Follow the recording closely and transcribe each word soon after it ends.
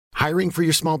Hiring for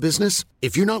your small business?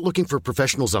 If you're not looking for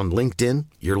professionals on LinkedIn,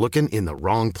 you're looking in the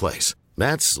wrong place.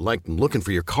 That's like looking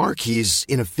for your car keys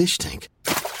in a fish tank.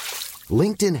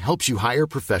 LinkedIn helps you hire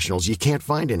professionals you can't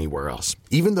find anywhere else,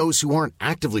 even those who aren't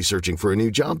actively searching for a new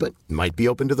job but might be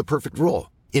open to the perfect role.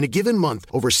 In a given month,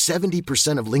 over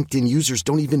 70% of LinkedIn users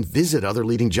don't even visit other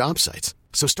leading job sites.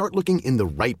 So start looking in the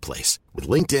right place. With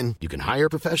LinkedIn, you can hire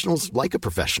professionals like a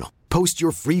professional. Post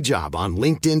your free job on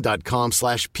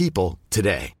linkedin.com/people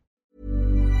today.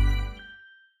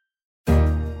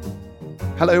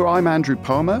 Hello, I'm Andrew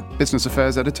Palmer, Business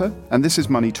Affairs Editor, and this is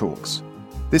Money Talks.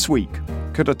 This week,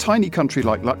 could a tiny country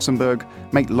like Luxembourg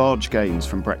make large gains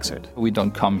from Brexit? We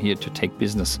don't come here to take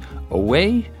business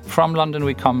away from London,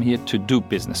 we come here to do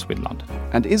business with London.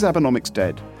 And is Abenomics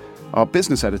dead? Our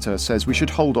business editor says we should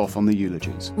hold off on the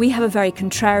eulogies. We have a very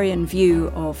contrarian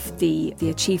view of the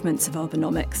achievements of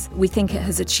Abenomics. We think it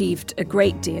has achieved a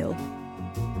great deal.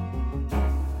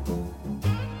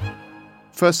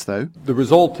 First, though, the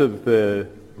result of the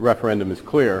referendum is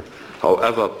clear.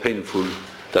 However painful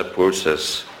that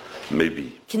process may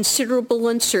be. Considerable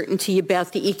uncertainty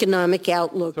about the economic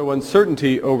outlook. So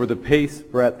uncertainty over the pace,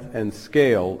 breadth, and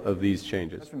scale of these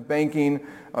changes. From banking,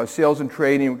 sales and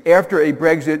trading. After a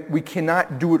Brexit, we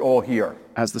cannot do it all here.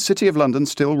 As the City of London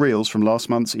still reels from last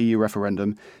month's EU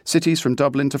referendum, cities from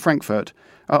Dublin to Frankfurt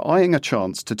are eyeing a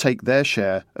chance to take their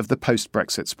share of the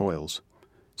post-Brexit spoils.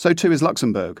 So too is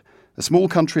Luxembourg, a small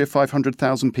country of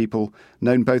 500,000 people,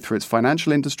 known both for its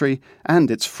financial industry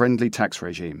and its friendly tax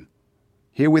regime.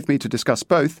 Here with me to discuss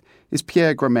both is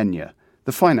Pierre Gramegna,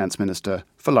 the Finance Minister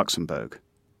for Luxembourg.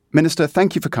 Minister,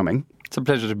 thank you for coming. It's a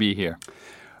pleasure to be here.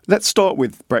 Let's start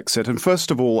with Brexit. And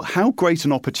first of all, how great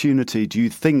an opportunity do you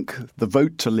think the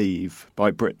vote to leave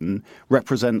by Britain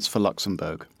represents for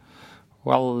Luxembourg?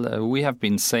 Well, we have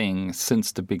been saying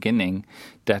since the beginning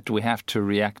that we have to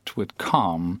react with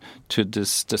calm to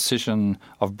this decision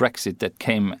of Brexit that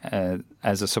came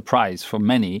as a surprise for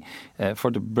many,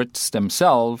 for the Brits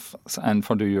themselves and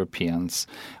for the Europeans.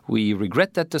 We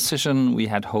regret that decision. We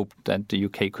had hoped that the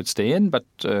UK could stay in, but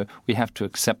we have to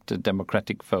accept the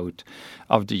democratic vote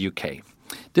of the UK.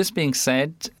 This being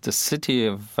said, the City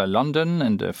of London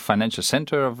and the financial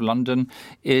centre of London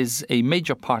is a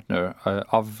major partner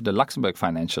of the Luxembourg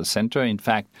Financial Centre. In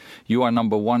fact, you are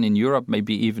number one in Europe,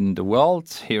 maybe even the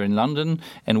world, here in London,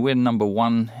 and we're number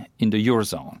one in the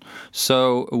Eurozone.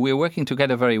 So we're working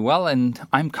together very well, and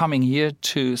I'm coming here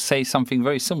to say something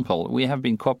very simple. We have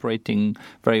been cooperating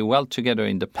very well together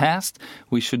in the past.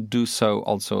 We should do so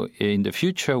also in the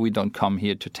future. We don't come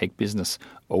here to take business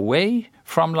away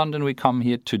from London, we come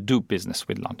here to do business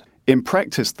with London. In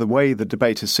practice, the way the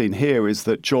debate is seen here is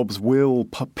that jobs will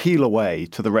peel away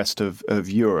to the rest of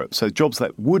Europe. So jobs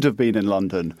that would have been in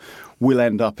London will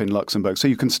end up in Luxembourg. So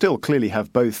you can still clearly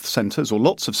have both centres or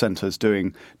lots of centres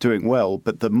doing well,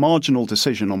 but the marginal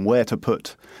decision on where to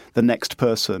put the next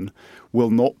person will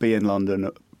not be in London,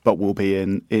 but will be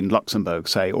in Luxembourg,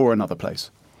 say, or another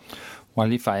place.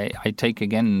 Well, if I take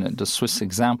again the Swiss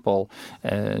example,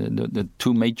 the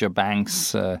two major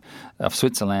banks of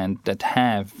Switzerland that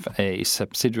have a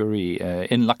subsidiary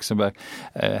in Luxembourg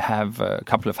have a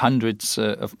couple of hundreds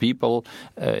of people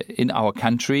in our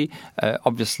country.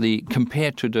 Obviously,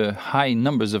 compared to the high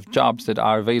numbers of jobs that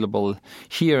are available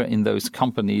here in those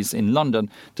companies in London,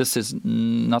 this is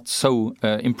not so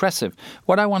impressive.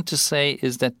 What I want to say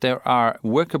is that there are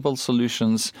workable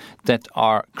solutions that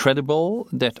are credible,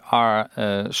 that are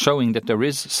showing that there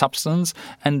is substance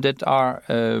and that are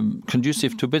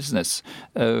conducive to business,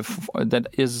 that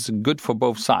is good for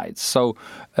both sides. So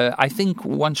I think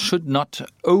one should not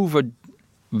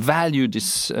overvalue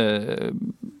this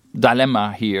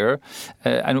dilemma here,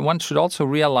 and one should also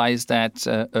realize that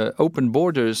open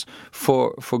borders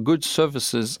for goods,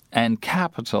 services and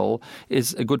capital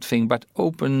is a good thing, but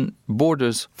open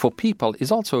borders for people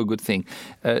is also a good thing.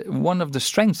 One of the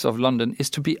strengths of London is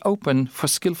to be open for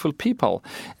skillful people,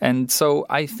 and so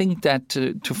I think that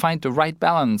to find the right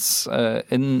balance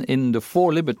in the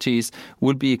four liberties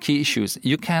would be a key issue.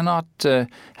 You cannot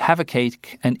have a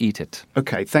cake and eat it.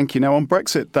 Okay, thank you. Now on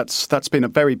Brexit, that's been a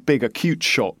very big acute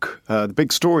shock. The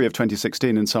big story of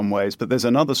 2016 in some ways, but there's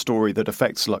another story that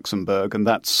affects Luxembourg, and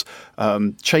that's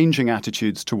changing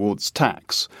attitudes towards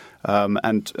tax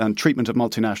and treatment of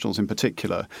multinationals in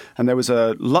particular. And there was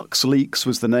LuxLeaks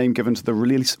was the name given to the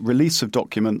release of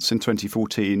documents in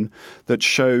 2014 that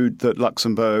showed that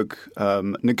Luxembourg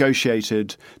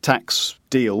negotiated tax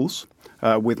deals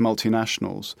with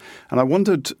multinationals. And I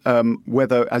wondered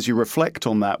whether, as you reflect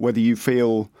on that, whether you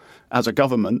feel as a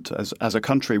government, as a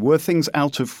country, were things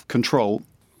out of control?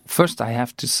 First, I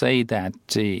have to say that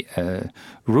the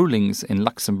rulings in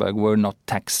Luxembourg were not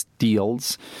tax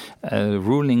deals.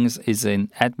 Rulings is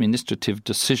an administrative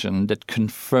decision that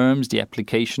confirms the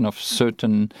application of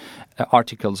certain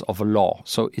articles of a law.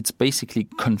 So it's basically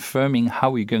confirming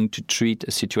how we're going to treat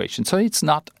a situation. So it's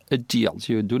not a deal.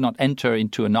 You do not enter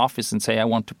into an office and say, I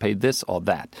want to pay this or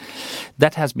that.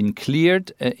 That has been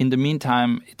cleared. In the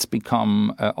meantime, it's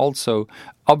become also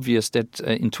obvious that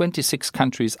in 26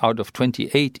 countries out of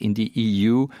 28 in the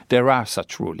EU, there are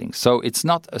such rulings. So it's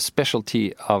not a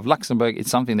specialty of Luxembourg.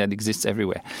 It's something that exists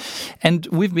everywhere. And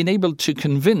we've been able to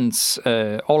convince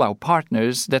all our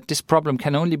partners that this problem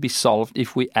can only be solved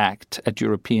if we act at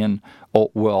European or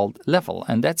world level.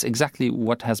 And that's exactly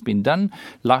what has been done.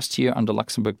 Last year, under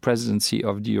Luxembourg presidency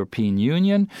of the European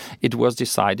Union, it was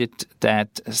decided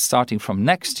that starting from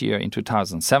next year in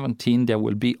 2017, there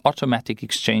will be automatic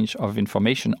exchange of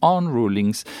information on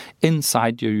rulings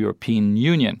inside the European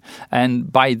Union.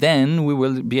 And by then, we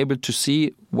will be able to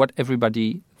see what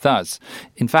everybody does.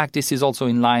 In fact, this is also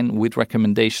in line with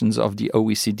recommendations of the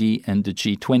OECD and the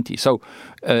G20. So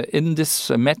in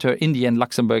this matter, in the end,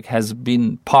 Luxembourg has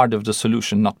been part of the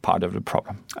solution, not part of the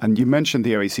problem. And you mentioned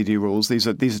the OECD rules. These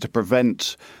are to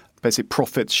prevent basic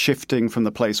profits shifting from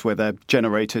the place where they're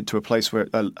generated to a place where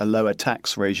a lower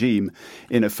tax regime,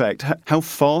 in effect. How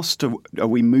fast are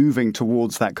we moving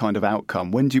towards that kind of outcome?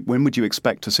 When would you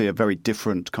expect to see a very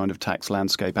different kind of tax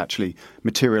landscape actually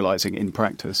materializing in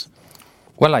practice?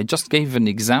 Well, I just gave an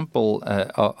example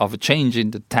of a change in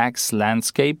the tax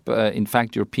landscape. In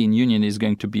fact, the European Union is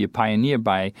going to be a pioneer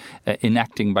by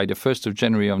enacting by the 1st of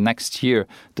January of next year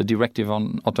the directive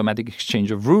on automatic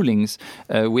exchange of rulings.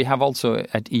 We have also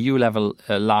at EU level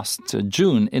last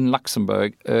June in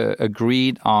Luxembourg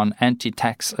agreed on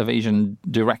anti-tax evasion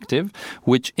directive,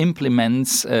 which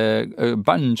implements a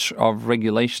bunch of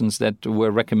regulations that were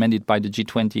recommended by the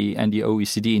G20 and the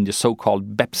OECD in the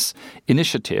so-called BEPS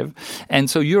initiative.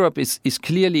 And so Europe is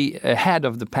clearly ahead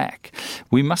of the pack.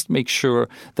 We must make sure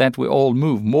that we all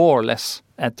move more or less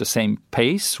at the same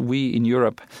pace. We in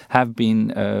Europe have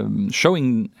been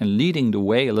showing and leading the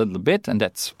way a little bit, and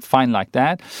that's fine like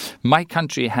that. My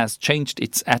country has changed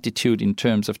its attitude in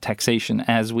terms of taxation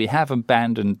as we have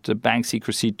abandoned the bank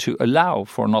secrecy to allow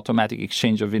for an automatic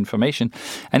exchange of information.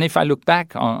 And if I look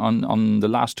back on the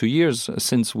last 2 years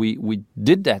since we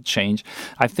did that change,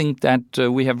 I think that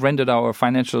we have rendered our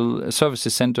financial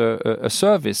services center a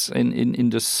service in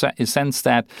the sense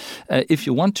that if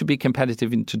you want to be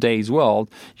competitive in today's world,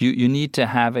 you need to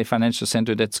have a financial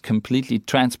center that's completely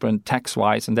transparent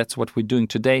tax-wise, and that's what we're doing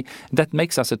today. That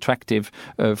makes us attractive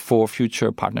for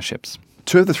future partnerships.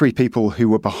 2 of the 3 people who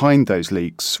were behind those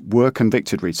leaks were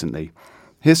convicted recently.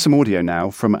 Here's some audio now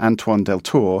from Antoine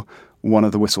Deltour, one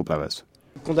of the whistleblowers.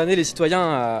 To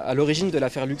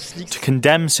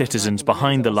condemn citizens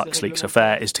behind the LuxLeaks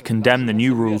affair is to condemn the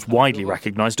new rules widely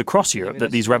recognised across Europe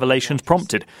that these revelations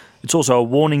prompted. It's also a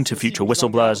warning to future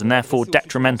whistleblowers and therefore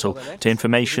detrimental to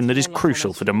information that is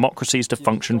crucial for democracies to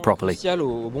function properly. So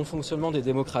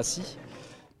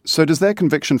does their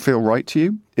conviction feel right to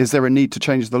you? Is there a need to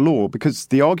change the law? Because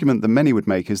the argument that many would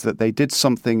make is that they did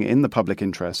something in the public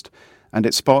interest and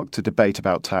it sparked a debate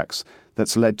about tax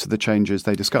that's led to the changes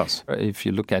they discuss. If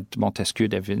you look at Montesquieu's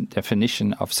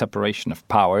definition of separation of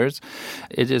powers,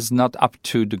 it is not up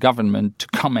to the government to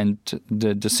comment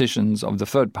the decisions of the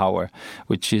third power,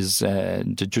 which is the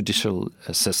judicial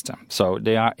system. So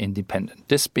they are independent.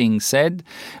 This being said,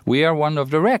 we are one of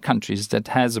the rare countries that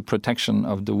has a protection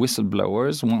of the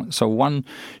whistleblowers. So one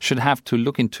should have to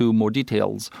look into more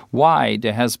details why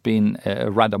there has been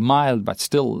a rather mild but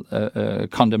still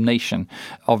condemnation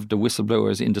of the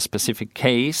whistleblowers in the specific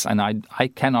case, and I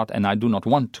cannot and I do not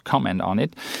want to comment on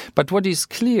it. But what is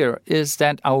clear is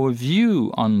that our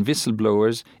view on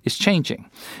whistleblowers is changing.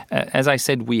 As I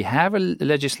said, we have a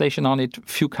legislation on it.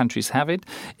 Few countries have it.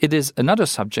 It is another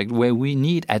subject where we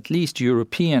need at least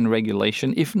European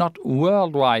regulation, if not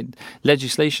worldwide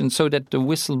legislation, so that the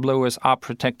whistleblowers are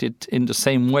protected in the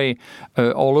same way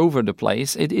all over the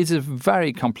place. It is a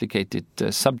very complicated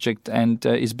subject and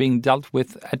is being dealt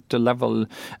with at the level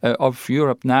of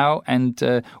Europe now.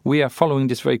 And we are following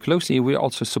this very closely. We're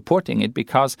also supporting it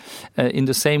because in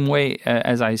the same way,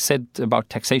 as I said about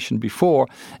taxation before,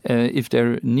 if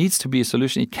there needs to be a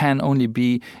solution, it can only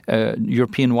be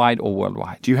European-wide or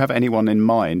worldwide. Do you have anyone in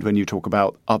mind when you talk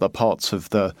about other parts of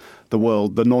the the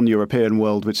world, the non-European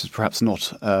world, which is perhaps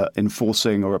not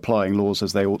enforcing or applying laws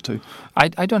as they ought to?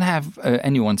 I don't have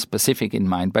anyone specific in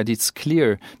mind, but it's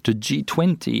clear the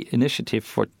G20 initiative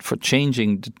for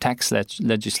changing the tax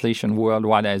legislation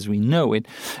worldwide as we know it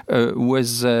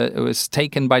was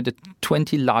taken by the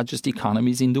 20 largest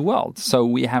economies in the world. So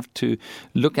we have to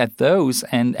look at those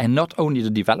and not only the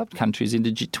developed countries. In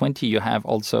the G20 you have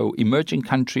also emerging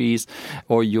countries,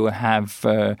 or you have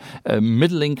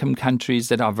middle-income countries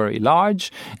that are very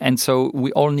large. And so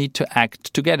we all need to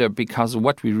act together, because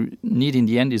what we need in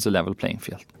the end is a level playing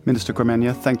field. Minister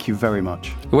Gramegna, thank you very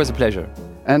much. It was a pleasure.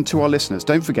 And to our listeners,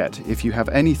 don't forget, if you have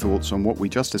any thoughts on what we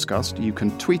just discussed, you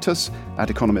can tweet us at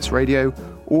Economist Radio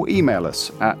or email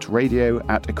us at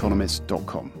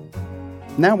radio@economist.com.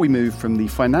 Now we move from the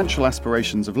financial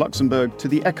aspirations of Luxembourg to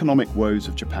the economic woes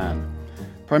of Japan.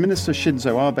 Prime Minister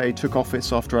Shinzo Abe took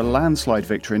office after a landslide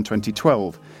victory in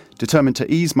 2012, determined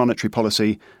to ease monetary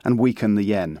policy and weaken the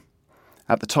yen.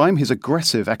 At the time, his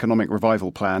aggressive economic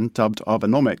revival plan, dubbed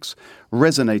Abenomics,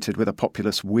 resonated with a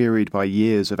populace wearied by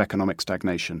years of economic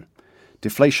stagnation.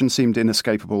 Deflation seemed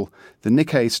inescapable, the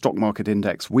Nikkei stock market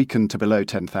index weakened to below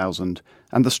 10,000,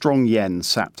 and the strong yen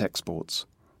sapped exports.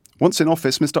 Once in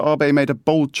office, Mr. Abe made a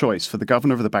bold choice for the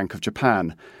governor of the Bank of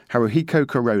Japan, Haruhiko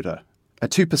Kuroda. A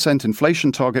 2%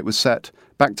 inflation target was set,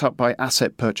 backed up by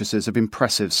asset purchases of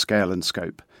impressive scale and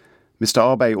scope. Mr.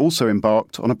 Abe also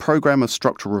embarked on a programme of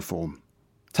structural reform.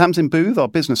 Tamsin Booth, our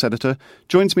business editor,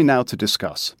 joins me now to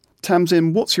discuss.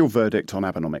 Tamsin, what's your verdict on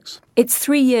Abenomics? It's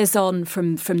 3 years on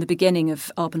from the beginning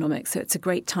of Abenomics, so it's a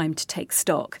great time to take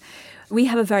stock. We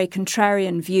have a very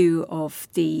contrarian view of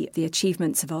the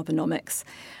achievements of Abenomics.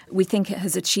 We think it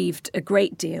has achieved a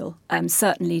great deal,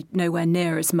 certainly nowhere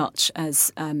near as much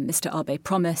as Mr. Abe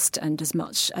promised and as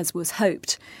much as was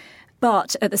hoped.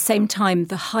 But at the same time,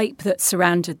 the hype that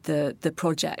surrounded the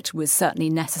project was certainly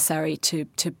necessary to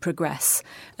progress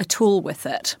at all with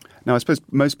it. Now, I suppose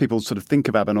most people sort of think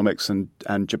of Abenomics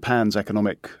and Japan's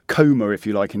economic coma, if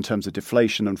you like, in terms of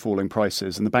deflation and falling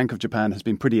prices. And the Bank of Japan has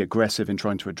been pretty aggressive in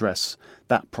trying to address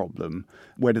that problem.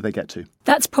 Where do they get to?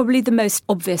 That's probably the most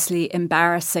obviously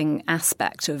embarrassing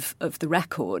aspect of the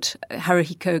record.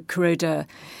 Haruhiko Kuroda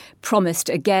promised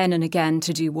again and again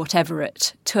to do whatever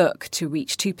it took to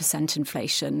reach 2%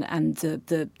 inflation, and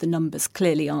the numbers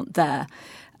clearly aren't there.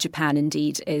 Japan,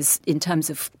 indeed, is, in terms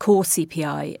of core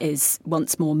CPI, is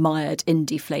once more mired in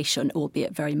deflation,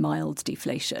 albeit very mild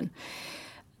deflation.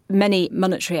 Many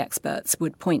monetary experts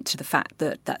would point to the fact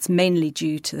that that's mainly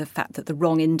due to the fact that the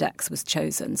wrong index was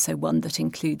chosen, so one that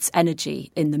includes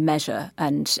energy in the measure,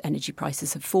 and energy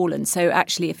prices have fallen. So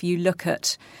actually, if you look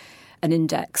at an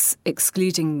index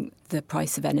excluding the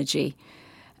price of energy,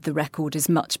 the record is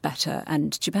much better.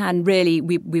 And Japan really,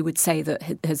 we would say that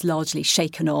has largely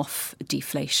shaken off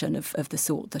deflation of the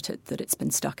sort that it's been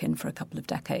stuck in for a couple of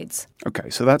decades. OK,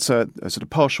 so that's a sort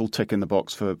of partial tick in the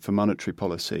box for monetary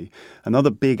policy. Another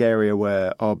big area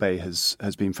where Abe has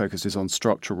been focused is on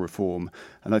structural reform.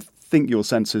 And I think your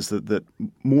sense is that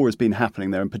more has been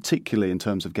happening there, and particularly in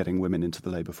terms of getting women into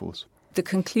the labour force. The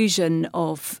conclusion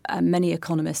of many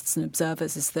economists and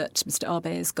observers is that Mr.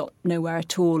 Abe has got nowhere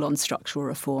at all on structural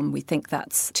reform. We think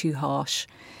that's too harsh.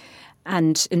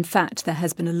 And in fact, there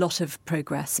has been a lot of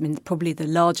progress. I mean, probably the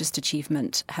largest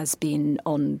achievement has been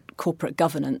on corporate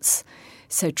governance.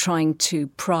 So trying to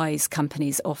prize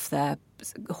companies off their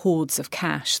hoards of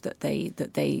cash that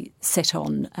they sit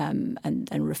on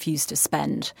and refuse to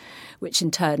spend, which in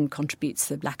turn contributes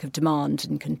to the lack of demand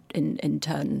and in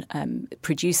turn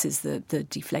produces the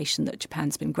deflation that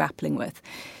Japan's been grappling with.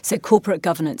 So corporate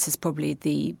governance is probably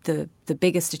the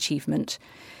biggest achievement.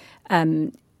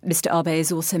 Mr. Abe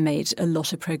has also made a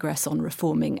lot of progress on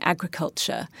reforming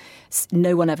agriculture.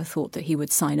 No one ever thought that he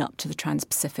would sign up to the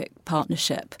Trans-Pacific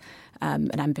Partnership,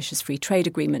 an ambitious free trade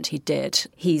agreement. He did.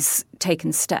 He's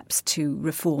taken steps to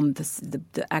reform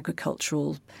the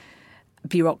agricultural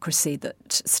bureaucracy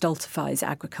that stultifies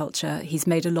agriculture. He's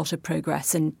made a lot of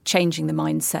progress in changing the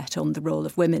mindset on the role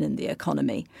of women in the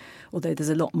economy, although there's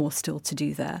a lot more still to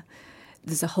do there.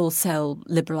 There's a wholesale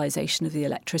liberalisation of the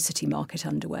electricity market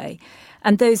underway.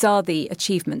 And those are the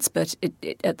achievements, but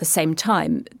at the same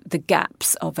time, the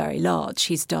gaps are very large.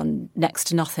 He's done next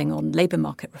to nothing on labour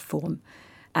market reform,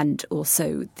 and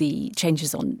also the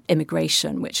changes on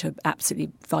immigration, which are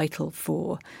absolutely vital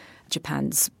for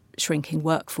Japan's shrinking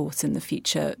workforce in the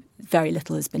future. Very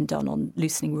little has been done on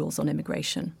loosening rules on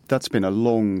immigration. That's been a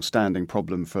long-standing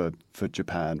problem for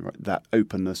Japan, right? That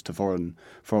openness to foreign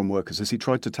workers. Has he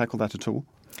tried to tackle that at all?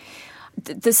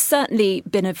 There's certainly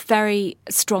been a very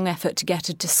strong effort to get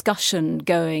a discussion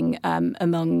going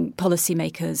among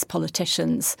policymakers,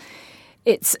 politicians,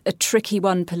 It's a tricky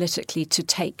one politically to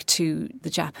take to the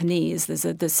Japanese.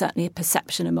 There's certainly a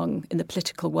perception in the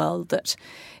political world that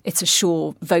it's a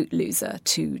sure vote loser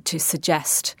to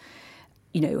suggest,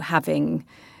 having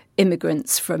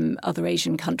immigrants from other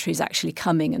Asian countries actually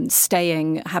coming and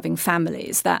staying, having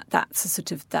families. That's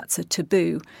a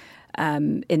taboo.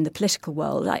 In the political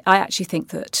world. I actually think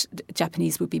that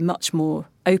Japanese would be much more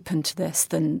open to this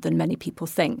than many people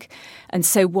think. And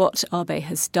so what Abe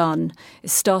has done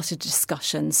is start a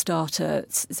discussion,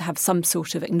 have some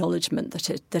sort of acknowledgement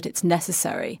that it's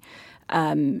necessary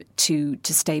to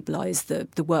stabilise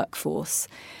the workforce.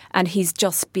 And he's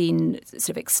just been sort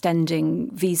of extending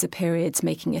visa periods,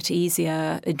 making it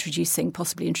easier,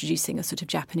 possibly introducing a sort of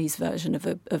Japanese version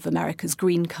of America's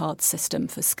green card system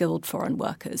for skilled foreign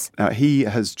workers. He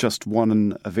has just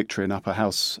won a victory in upper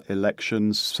house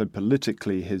elections, so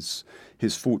politically his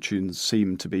fortunes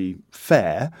seem to be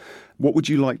fair. What would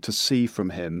you like to see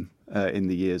from him in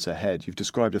the years ahead? You've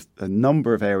described a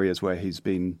number of areas where he's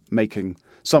been making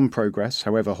some progress,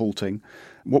 however halting.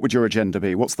 What would your agenda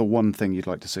be? What's the one thing you'd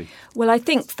like to see? Well, I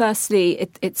think firstly,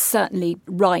 it's certainly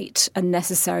right and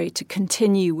necessary to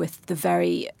continue with the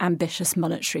very ambitious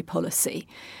monetary policy.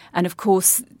 And of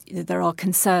course, there are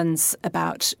concerns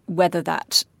about whether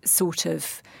that sort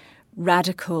of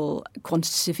radical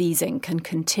quantitative easing can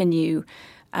continue,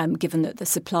 given that the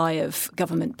supply of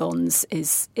government bonds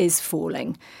is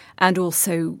falling, and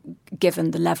also given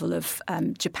the level of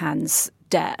Japan's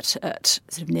debt at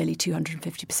sort of nearly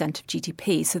 250% of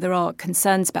GDP. So there are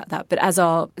concerns about that. But as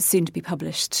our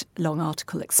soon-to-be-published long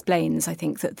article explains, I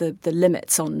think that the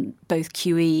limits on both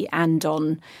QE and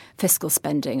on fiscal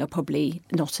spending are probably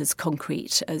not as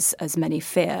concrete as many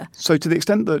fear. So to the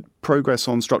extent that progress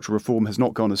on structural reform has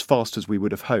not gone as fast as we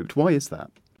would have hoped, why is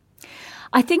that?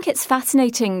 I think it's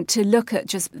fascinating to look at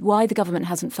just why the government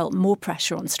hasn't felt more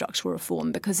pressure on structural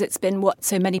reform, because it's been what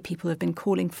so many people have been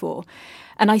calling for.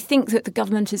 And I think that the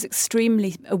government is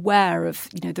extremely aware of,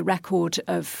 the record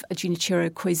of Junichiro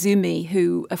Koizumi,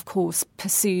 who, of course,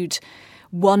 pursued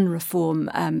one reform,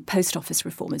 post office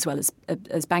reform, as well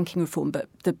as banking reform. But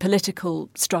the political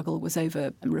struggle was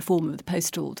over reform of the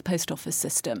post office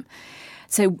system.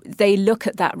 So they look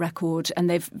at that record and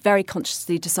they've very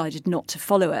consciously decided not to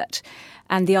follow it.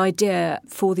 And the idea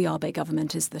for the Abe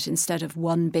government is that instead of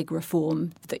one big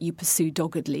reform that you pursue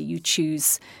doggedly, you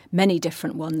choose many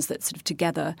different ones that sort of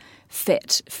together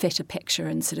fit a picture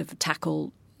and sort of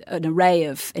tackle an array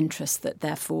of interests that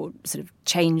therefore sort of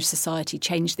change society,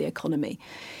 change the economy.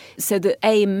 So the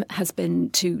aim has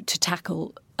been to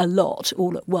tackle a lot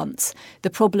all at once. The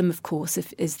problem, of course,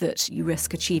 is that you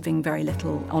risk achieving very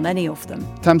little on any of them.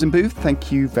 Tamsin Booth,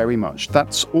 thank you very much.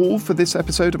 That's all for this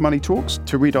episode of Money Talks.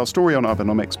 To read our story on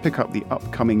Abenomics, pick up the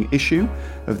upcoming issue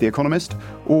of The Economist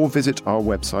or visit our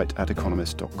website at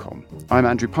economist.com. I'm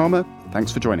Andrew Palmer.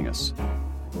 Thanks for joining us.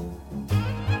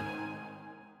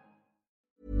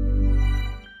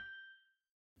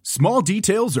 Small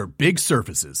details are big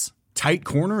surfaces. Tight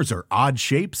corners are odd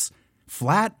shapes.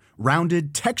 Flat,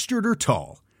 rounded, textured, or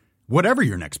tall. Whatever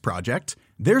your next project,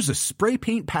 there's a spray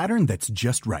paint pattern that's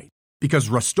just right. Because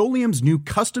Rust-Oleum's new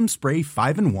Custom Spray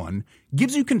 5-in-1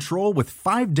 gives you control with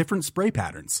 5 different spray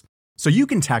patterns. So you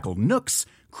can tackle nooks,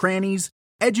 crannies,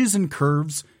 edges, and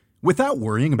curves without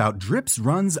worrying about drips,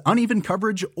 runs, uneven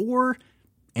coverage, or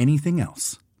anything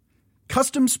else.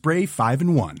 Custom Spray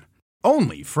 5-in-1.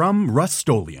 Only from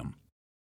Rust-Oleum.